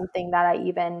never something that I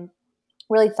even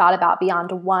really thought about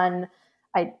beyond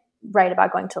I write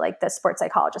about going to like the sports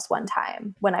psychologist one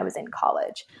time when I was in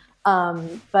college.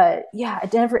 But yeah,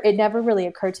 it never really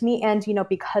occurred to me. And,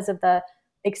 because of the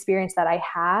experience that I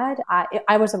had,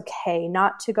 I was okay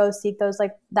not to go seek those,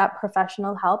 like that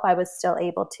professional help. I was still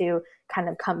able to kind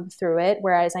of come through it.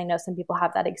 Whereas I know some people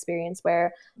have that experience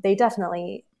where they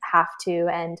definitely have to.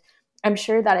 And I'm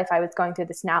sure that if I was going through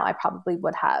this now, I probably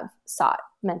would have sought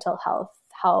mental health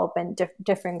help and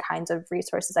different kinds of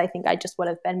resources. I think I just would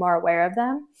have been more aware of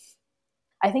them.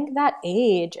 I think that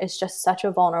age is just such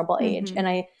a vulnerable age. And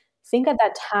I think at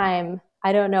that time,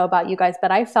 I don't know about you guys,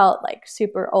 but I felt like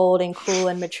super old and cool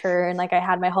and mature, and like I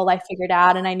had my whole life figured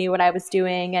out and I knew what I was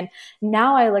doing. And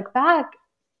now I look back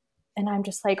and I'm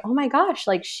just like, oh my gosh,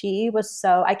 like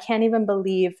I can't even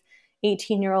believe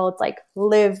 18-year-olds like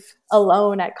live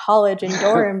alone at college in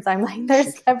dorms. I'm like,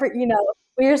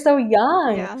 we are so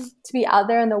young to be out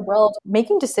there in the world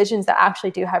making decisions that actually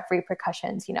do have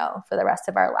repercussions, for the rest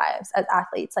of our lives as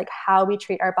athletes, like how we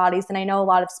treat our bodies. And I know a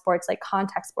lot of sports, like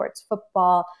contact sports,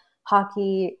 football,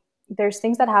 hockey, there's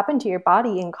things that happen to your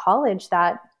body in college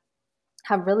that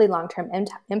have really long-term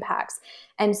impacts.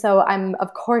 And so I'm,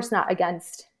 of course, not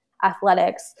against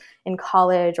athletics in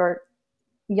college or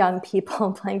young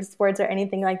people playing sports or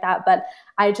anything like that. But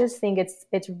I just think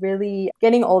it's really,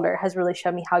 getting older has really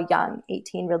shown me how young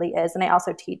 18 really is. And I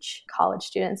also teach college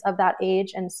students of that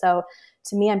age. And so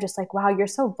to me, I'm just like, wow, you're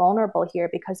so vulnerable here,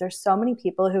 because there's so many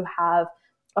people who have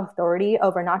authority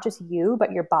over not just you,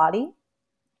 but your body.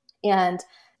 And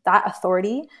that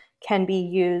authority can be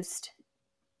used,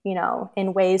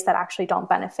 in ways that actually don't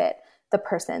benefit the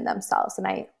person themselves. And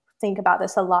I think about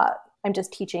this a lot. I'm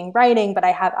just teaching writing, but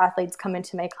I have athletes come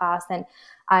into my class, and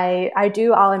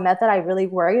I'll admit that I really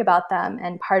worry about them.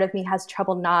 And part of me has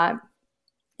trouble not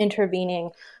intervening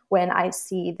when I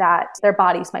see that their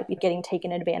bodies might be getting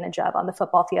taken advantage of on the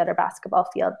football field or basketball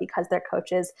field, because their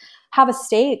coaches have a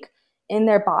stake in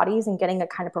their bodies and getting a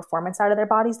kind of performance out of their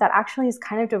bodies that actually is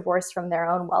kind of divorced from their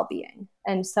own well-being.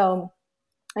 And so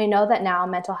I know that now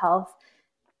mental health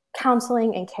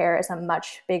counseling and care is a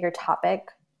much bigger topic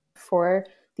for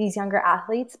these younger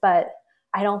athletes, but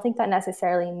I don't think that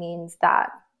necessarily means that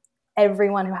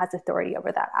everyone who has authority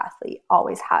over that athlete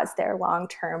always has their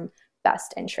long-term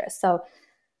best interest. So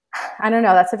I don't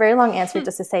know, that's a very long answer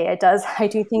just to say it does. I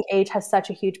do think age has such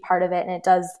a huge part of it. And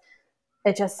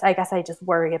I guess I just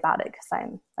worry about it because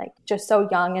I'm like just so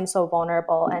young and so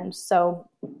vulnerable and so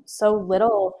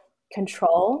little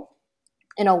control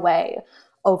in a way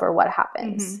over what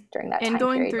happens during that time and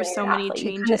going period. through so many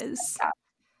changes.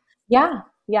 Yeah.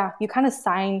 You kind of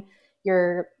sign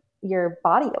your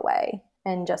body away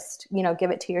and just,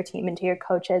 give it to your team and to your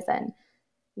coaches. And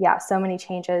yeah, so many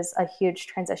changes, a huge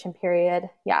transition period.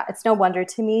 Yeah. It's no wonder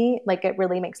to me, like it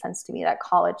really makes sense to me that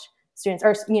college students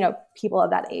or, people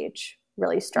of that age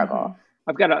really struggle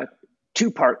I've got a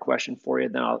two-part question for you,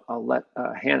 then I'll let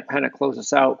Hannah close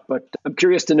us out. But I'm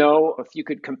curious to know if you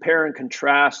could compare and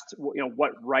contrast,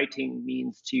 what writing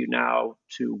means to you now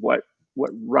to what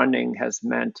running has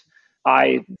meant.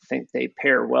 I think they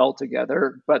pair well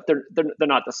together, but they're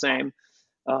not the same.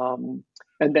 And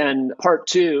then part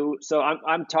two. So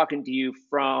I'm talking to you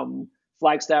from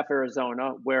Flagstaff,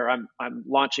 Arizona, where I'm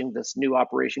launching this new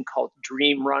operation called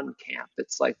Dream Run Camp.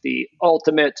 It's like the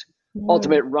ultimate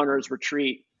runners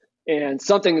retreat, and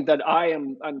something that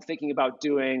I'm thinking about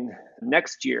doing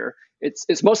next year.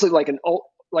 It's mostly like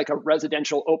a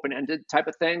residential open-ended type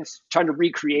of things, trying to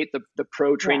recreate the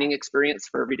pro training experience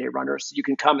for everyday runners. So you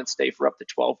can come and stay for up to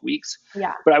 12 weeks.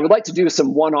 Yeah. But I would like to do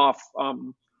some one-off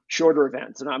shorter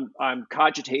events, and I'm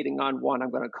cogitating on one I'm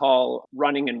going to call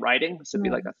running and writing. So it'd be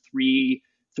like a three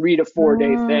to 4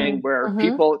 day thing where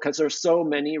people, because there's so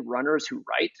many runners who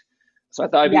write. So I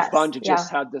thought it'd be fun to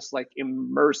just have this like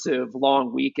immersive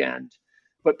long weekend,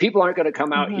 but people aren't going to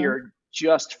come out here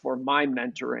just for my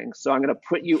mentoring. So I'm going to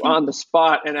put you on the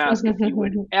spot and ask if you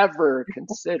would ever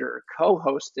consider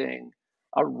co-hosting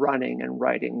a running and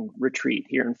writing retreat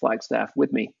here in Flagstaff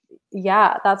with me.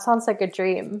 Yeah, that sounds like a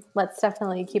dream. Let's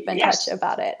definitely keep in touch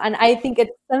about it. And I think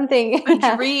it's something,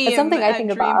 it's something I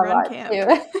think about a lot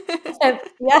too.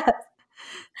 Yes.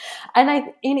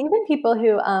 And even people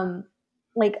who,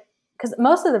 because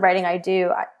most of the writing I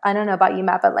do, I don't know about you,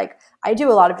 Matt, but like I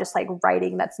do a lot of just like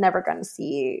writing that's never going to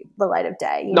see the light of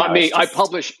day. Not me. I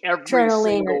publish every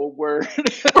single word.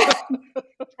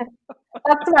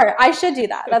 That's smart. I should do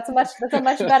that. That's a much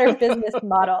better business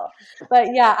model. But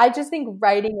yeah, I just think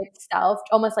writing itself,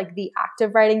 almost like the act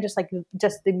of writing, just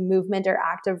the movement or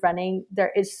act of running,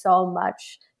 there is so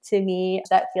much to me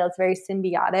that feels very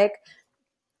symbiotic,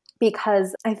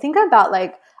 because I think about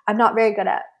I'm not very good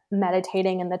at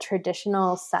meditating in the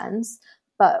traditional sense,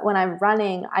 but when I'm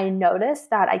running, I notice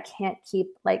that I can't keep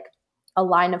a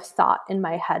line of thought in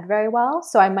my head very well.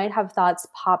 So I might have thoughts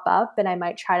pop up and I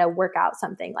might try to work out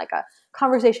something like a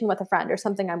conversation with a friend or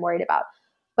something I'm worried about.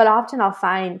 But often I'll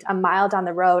find a mile down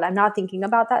the road, I'm not thinking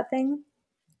about that thing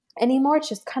anymore. It's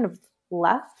just kind of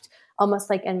left, almost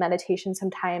like in meditation.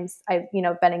 Sometimes I've,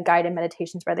 been in guided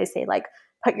meditations where they say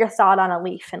put your thought on a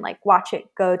leaf and watch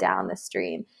it go down the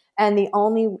stream. And the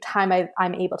only time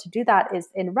I'm able to do that is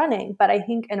in running. But I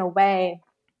think in a way,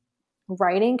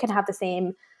 writing can have the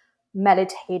same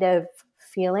meditative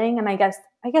feeling, and I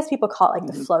guess people call it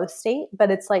the flow state,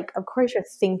 but it's of course you're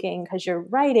thinking because you're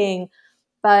writing,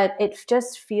 but it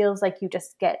just feels like you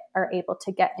just are able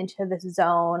to get into this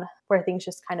zone where things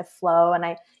just kind of flow. And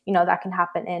that can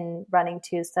happen in running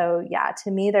too. So yeah,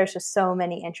 to me there's just so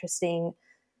many interesting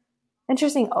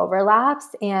overlaps,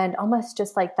 and almost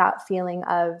just that feeling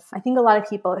of, I think a lot of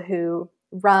people who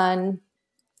run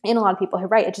and a lot of people who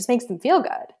write, it just makes them feel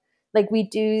good. We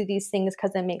do these things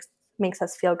because it makes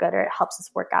us feel good, or it helps us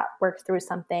work through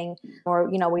something, or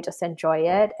we just enjoy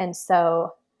it. And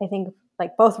so I think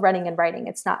both running and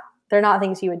writing, they're not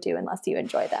things you would do unless you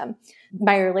enjoy them.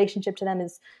 My relationship to them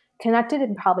is connected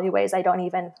in probably ways I don't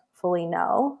even fully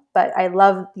know, but I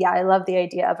love the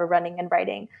idea of a running and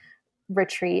writing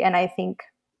retreat. And I think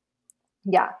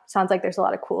sounds like there's a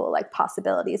lot of cool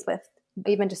possibilities with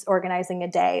even just organizing a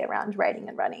day around writing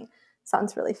and running.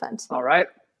 Sounds really fun to me. All right,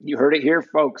 you heard it here,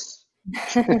 folks.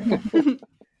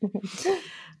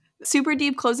 Super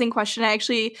deep closing question. I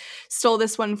actually stole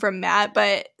this one from Matt,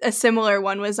 but a similar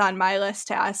one was on my list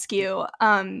to ask you.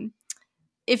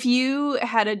 If you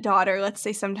had a daughter, let's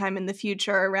say sometime in the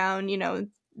future around,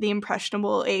 the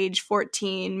impressionable age,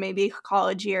 14, maybe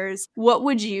college years, what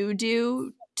would you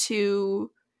do to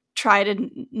try to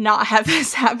not have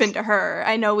this happen to her?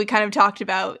 I know we kind of talked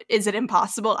about, is it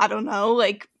impossible? I don't know.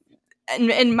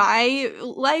 In my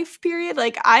life period,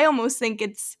 I almost think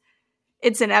it's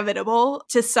inevitable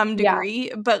to some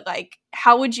degree, but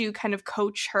how would you kind of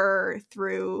coach her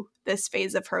through this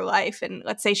phase of her life? And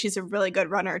let's say she's a really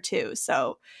good runner too,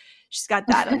 so she's got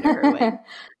that under her wing.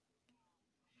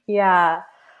 Yeah.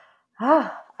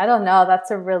 I don't know. That's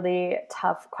a really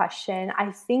tough question.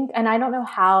 I think, and I don't know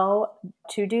how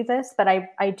to do this, but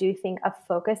I do think a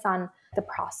focus on the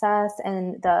process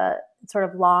and the sort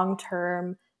of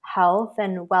long-term health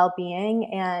and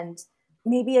well-being, and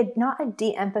maybe not a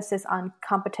de-emphasis on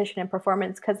competition and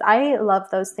performance, because I love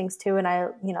those things too. And I,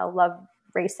 love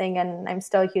racing, and I'm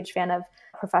still a huge fan of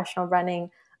professional running,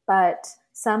 but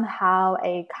somehow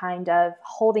a kind of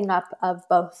holding up of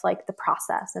both the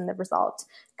process and the result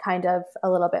kind of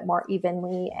a little bit more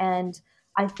evenly. And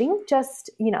I think just,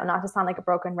 not to sound like a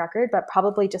broken record, but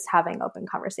probably just having open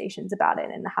conversations about it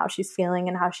and how she's feeling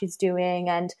and how she's doing,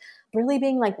 and really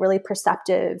being like really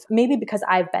perceptive. Maybe because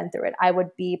I've been through it, I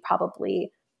would be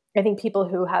probably, I think people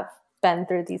who have been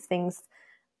through these things,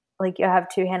 like you have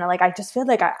too, Hannah, like I just feel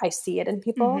like I see it in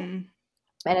people. Mm-hmm.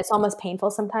 And it's almost painful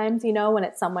sometimes, when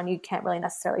it's someone you can't really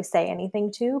necessarily say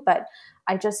anything to. But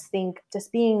I just think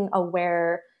just being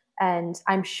aware, and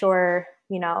I'm sure,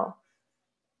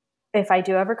 if I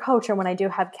do ever coach or when I do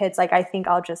have kids, like I think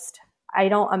I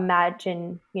don't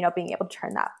imagine, being able to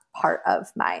turn that part of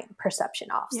my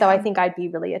perception off. So I think I'd be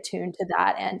really attuned to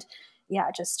that. And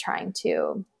just trying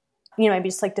to, maybe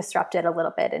just like disrupt it a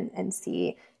little bit and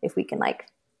see if we can like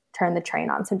turn the train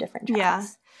on some different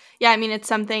tracks. Yeah. I mean, it's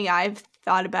something I've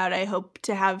thought about. I hope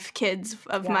to have kids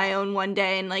of my own one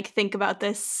day and like think about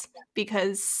this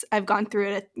because I've gone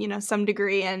through it at, some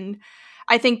degree. And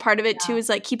I think part of it too is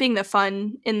like keeping the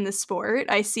fun in the sport.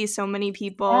 I see so many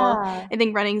people, I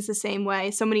think running's the same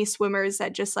way. So many swimmers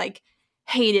that just like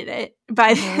hated it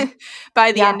by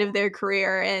the end of their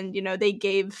career. And, they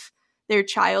gave their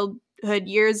childhood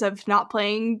years of not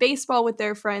playing baseball with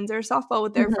their friends or softball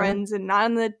with their friends and not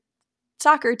on the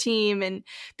soccer team, and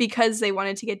because they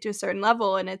wanted to get to a certain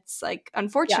level. And it's like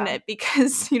unfortunate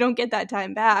because you don't get that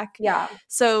time back.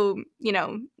 So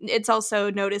it's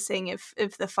also noticing if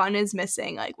the fun is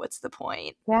missing, like what's the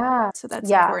point. So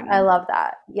that's important. I love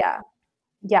that.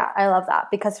 I love that,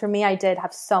 because for me, I did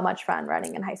have so much fun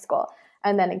running in high school,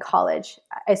 and then in college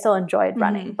I still enjoyed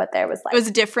running, but there was like, it was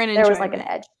different. There was like an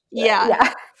edge.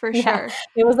 For sure.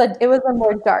 It was a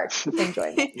more dark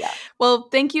enjoyment. Well,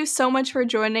 thank you so much for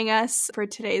joining us for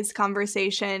today's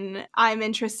conversation. I'm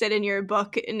interested in your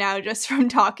book now just from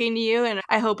talking to you, and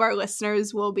I hope our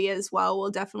listeners will be as well.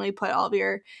 We'll definitely put all of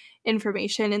your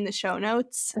information in the show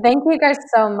notes. Thank you guys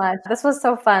so much. This was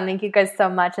so fun. Thank you guys so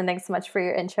much, and thanks so much for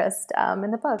your interest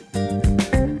in the book.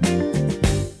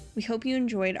 We hope you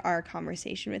enjoyed our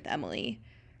conversation with Emily.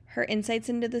 Her insights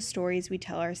into the stories we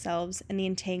tell ourselves and the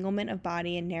entanglement of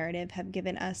body and narrative have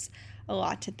given us a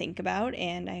lot to think about,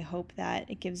 and I hope that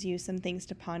it gives you some things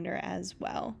to ponder as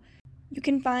well. You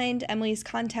can find Emily's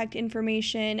contact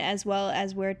information as well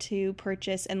as where to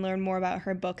purchase and learn more about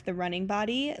her book, The Running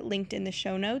Body, linked in the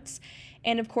show notes.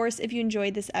 And of course, if you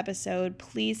enjoyed this episode,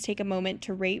 please take a moment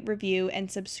to rate, review, and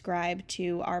subscribe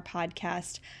to our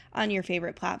podcast on your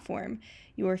favorite platform.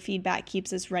 Your feedback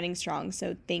keeps us running strong,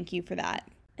 so thank you for that.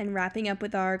 And wrapping up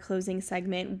with our closing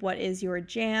segment, what is your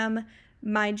jam?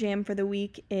 My jam for the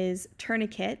week is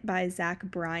Tourniquet by Zach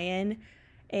Bryan,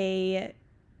 a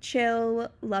chill,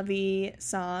 lovey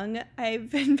song. I've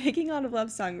been picking a lot of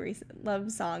love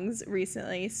songs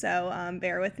recently, so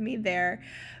bear with me there.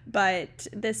 But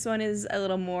this one is a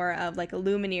little more of like a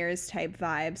Lumineers type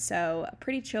vibe, so a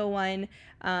pretty chill one,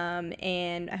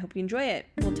 and I hope you enjoy it.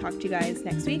 We'll talk to you guys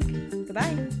next week.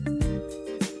 Goodbye.